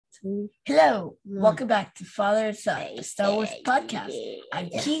Hello, welcome back to Father and Son, the Star Wars podcast. I'm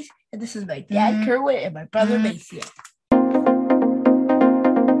Keith, and this is my dad, Kerwin, and my brother, Maceo.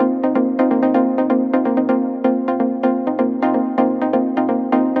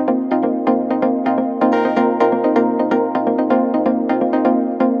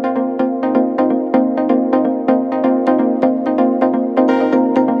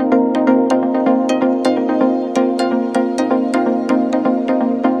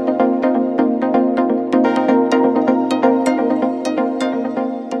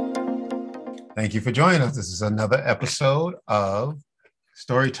 Thank you for joining us. This is another episode of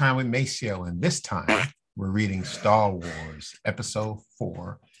Storytime with Maceo, and this time we're reading Star Wars Episode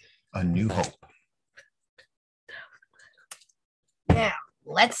 4, A New Hope. Now,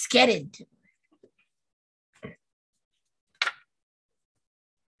 let's get into it.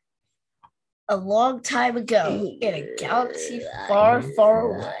 A long time ago, in a galaxy far, far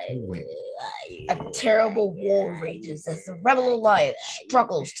away, a terrible war rages as the Rebel Alliance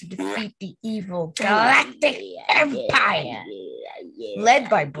struggles to defeat the evil Galactic Empire. Led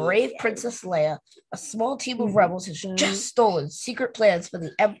by brave Princess Leia, a small team of rebels has just stolen secret plans for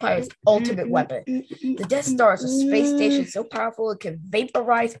the Empire's ultimate weapon. The Death Star is a space station so powerful it can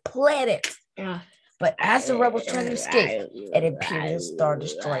vaporize planets. But as the rebels try to escape, an Imperial Star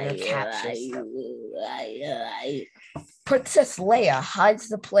Destroyer captures them. Princess Leia hides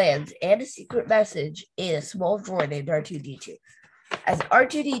the plans and a secret message in a small droid named R2-D2. As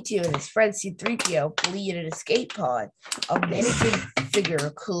R2-D2 and his friend C-3PO flee in an escape pod, a menacing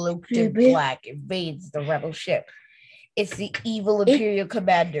figure cloaked in black invades the rebel ship. It's the evil Imperial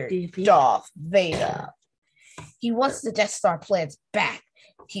commander, Darth Vader. He wants the Death Star plans back.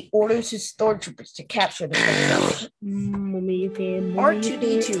 He orders his stormtroopers to capture the themselves.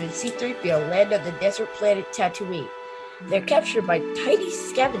 R2-D2 and C-3PO land on the desert planet Tatooine. They're captured by tiny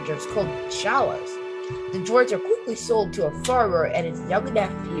scavengers called Jawas. The droids are quickly sold to a farmer and his young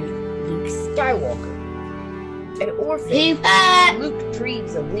nephew, Luke Skywalker. An orphan, Luke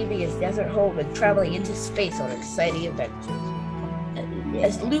dreams of leaving his desert home and traveling into space on exciting adventures.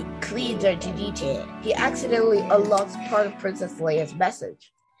 As Luke cleans R2-D2, he accidentally unlocks part of Princess Leia's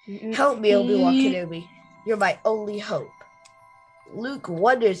message. "Help me, Obi-Wan Kenobi. You're my only hope." Luke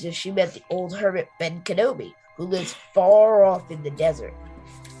wonders if she meant the old hermit Ben Kenobi, who lives far off in the desert.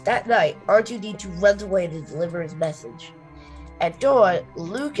 That night, R2-D2 runs away to deliver his message. At dawn,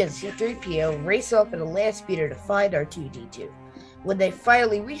 Luke and C-3PO race off in a land speeder to find R2-D2. When they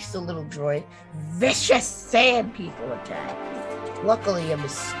finally reach the little droid, vicious sand people attack. Luckily, a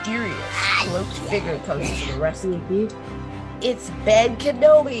mysterious cloaked figure comes to the rescue. It's Ben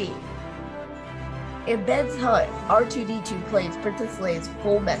Kenobi! In Ben's hut, R2-D2 plays Princess Leia's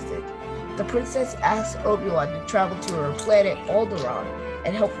full message. The princess asks Obi-Wan to travel to her planet Alderaan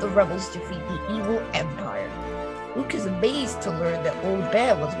and help the rebels defeat the evil Empire. Luke is amazed to learn that old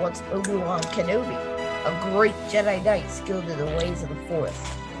Ben was once Obi-Wan Kenobi, a great Jedi Knight skilled in the ways of the Force.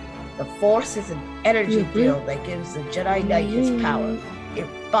 The Force is an energy field that gives the Jedi Knight his power. It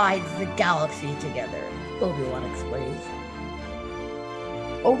binds the galaxy together, Obi-Wan explains.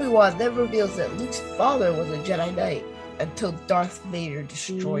 Obi-Wan then reveals that Luke's father was a Jedi Knight until Darth Vader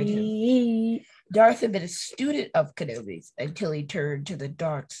destroyed him. Darth had been a student of Kenobi's until he turned to the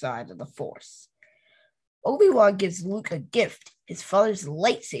dark side of the Force. Obi-Wan gives Luke a gift, his father's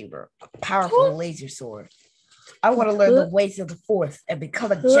lightsaber, a powerful laser sword. "I want to learn the ways of the Force and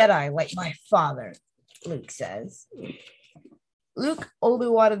become a Jedi like my father," Luke says. Luke,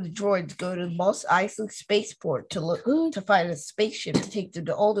 Obi-Wan, and the droids go to Mos Eisley spaceport to find a spaceship to take them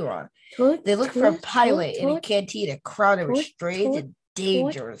to Alderaan. They look for a pilot in a cantina crowded with strange and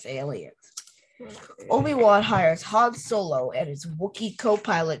dangerous aliens. Obi-Wan hires Han Solo and his Wookiee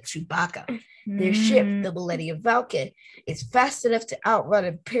co-pilot Chewbacca. Their ship, the Millennium Falcon, is fast enough to outrun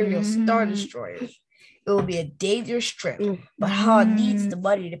Imperial Star Destroyers. It will be a dangerous trip, but Han needs the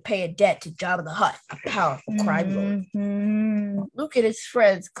money to pay a debt to Jabba the Hutt, a powerful crime lord. Luke and his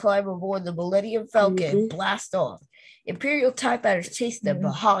friends climb aboard the Millennium Falcon and blast off. Imperial TIE fighters chase them,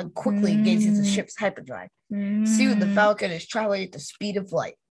 but Han quickly engages the ship's hyperdrive. Soon, the Falcon is traveling at the speed of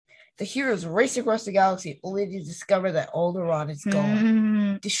light. The heroes race across the galaxy only to discover that Alderaan is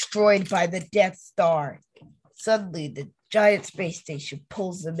gone, destroyed by the Death Star. Suddenly, the giant space station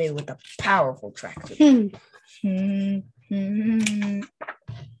pulls them in with a powerful traction.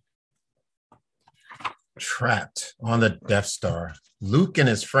 Trapped on the Death Star, Luke and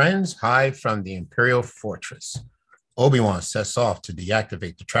his friends hide from the Imperial fortress. Obi-Wan sets off to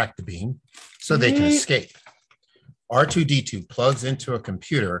deactivate the tractor beam so they can escape. R2-D2 plugs into a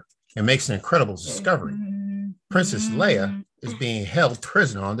computer and makes an incredible discovery. Princess Leia is being held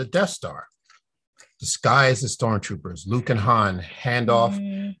prisoner on the Death Star. Disguised as stormtroopers, Luke and Han handcuff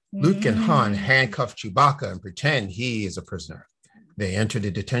Chewbacca and pretend he is a prisoner. They enter the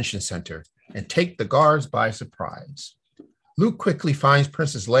detention center and take the guards by surprise. Luke quickly finds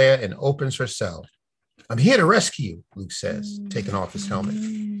Princess Leia and opens her cell. "I'm here to rescue you," Luke says, taking off his helmet.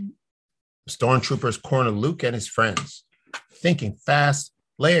 The stormtroopers corner Luke and his friends. Thinking fast,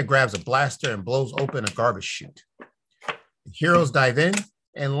 Leia grabs a blaster and blows open a garbage chute. The heroes dive in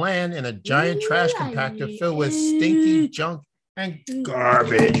and land in a giant trash compactor filled with stinky junk and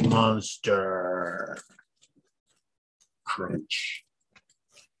garbage monster. Crunch.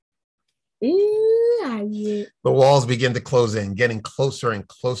 The walls begin to close in, getting closer and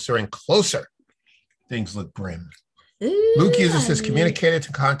closer and closer. Things look grim. Luke uses his communicator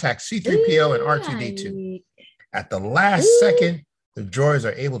to contact C-3PO and R2-D2. At the last second, the droids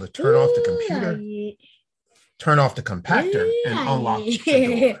are able to turn off the computer, turn off the compactor, and unlock the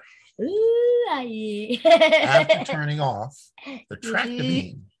door. After turning off the tractor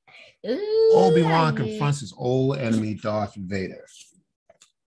beam, Obi-Wan confronts his old enemy, Darth Vader.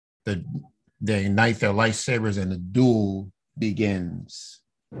 They ignite their lightsabers and the duel begins.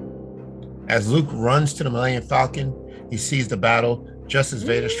 As Luke runs to the Millennium Falcon, he sees the battle just as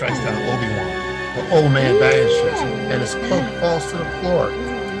Vader strikes down Obi-Wan. The old man vanishes and his cloak falls to the floor.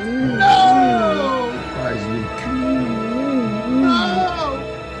 "No!" cries Luke. "No!"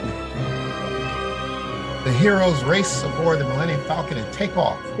 The heroes race aboard the Millennium Falcon and take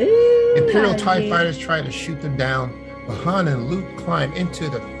off. Imperial TIE fighters try to shoot them down, but Han and Luke climb into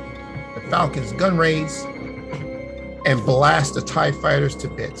the Falcon's gun rays and blast the TIE fighters to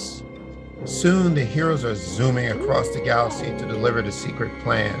bits. Soon the heroes are zooming across the galaxy to deliver the secret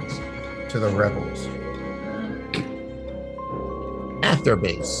plans to the rebels. At their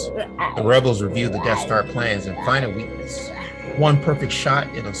base, the rebels review the Death Star plans and find a weakness. One perfect shot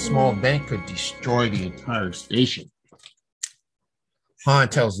in a small vent could destroy the entire station. Han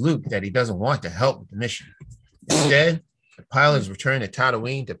tells Luke that he doesn't want to help with the mission. Instead, the pilot is returning to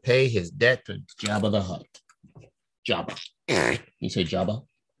Tatooine to pay his debt to Jabba the Hutt. Jabba. You say Jabba?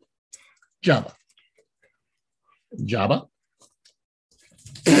 Jabba. Jabba.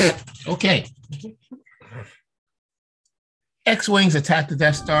 Okay. X-Wings attack the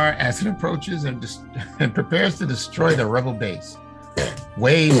Death Star as it approaches and prepares to destroy the rebel base.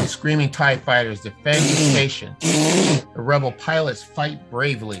 Waves of screaming TIE fighters defend the station. The rebel pilots fight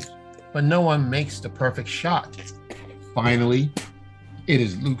bravely, but no one makes the perfect shot. Finally, it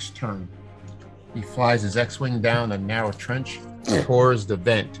is Luke's turn. He flies his X-Wing down a narrow trench towards the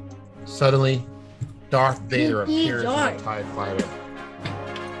vent. Suddenly, Darth Vader appears in a TIE fighter.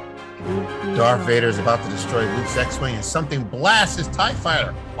 Darth Vader is about to destroy Luke's X-Wing and something blasts his TIE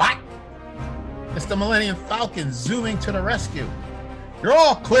fighter. What? It's the Millennium Falcon zooming to the rescue. "You're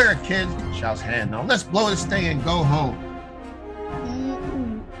all clear, kids," shouts Han. "Now let's blow this thing and go home."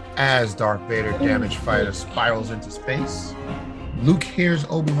 As Darth Vader's damaged fighter spirals into space, Luke hears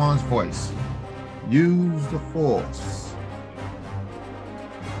Obi-Wan's voice. "Use the Force."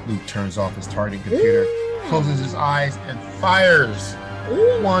 Luke turns off his targeting computer, closes his eyes, and fires.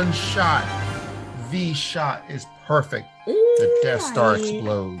 One shot. The shot is perfect. The Death Star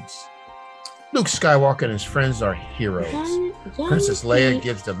explodes. Luke Skywalker and his friends are heroes. Princess Leia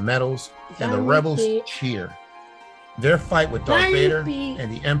gives them medals, and the rebels cheer. Their fight with Darth Vader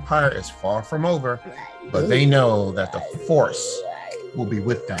and the Empire is far from over, but they know that the Force will be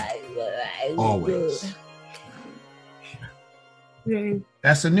with them always.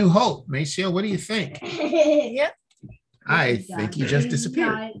 That's A New Hope. Maceo, what do you think? Yep. I think he just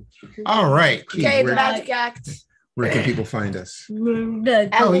disappeared. All right. Keith, Okay, the magic act. where can people find us?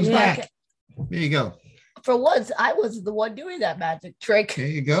 Oh, he's back. There you go. For once, I was the one doing that magic trick. There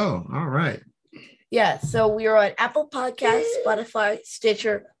you go. All right. Yeah, so we are on Apple Podcasts, Spotify,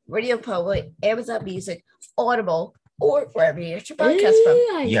 Stitcher, Radio Public, Amazon Music, Audible, or wherever you get your podcast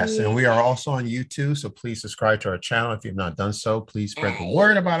from. Yes, and we are also on YouTube, so please subscribe to our channel. If you've not done so, please spread the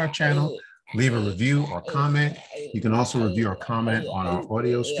word about our channel. Leave a review or comment. You can also review or comment on our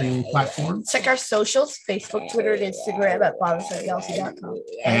audio streaming platform. Check our socials, Facebook, Twitter, and Instagram at fatherfongalaxy.com.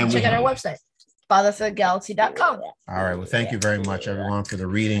 And check out our website, fatherfongalaxy.com. All right. Well, thank you very much, everyone, for the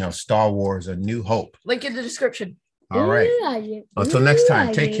reading of Star Wars: A New Hope. Link in the description. All right. Until next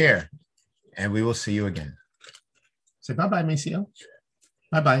time, take care, and we will see you again. Say bye-bye, Maceo.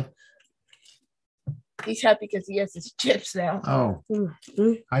 Bye-bye. He's happy because he has his chips now. Oh,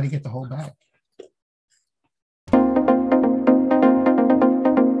 how do you get the whole bag?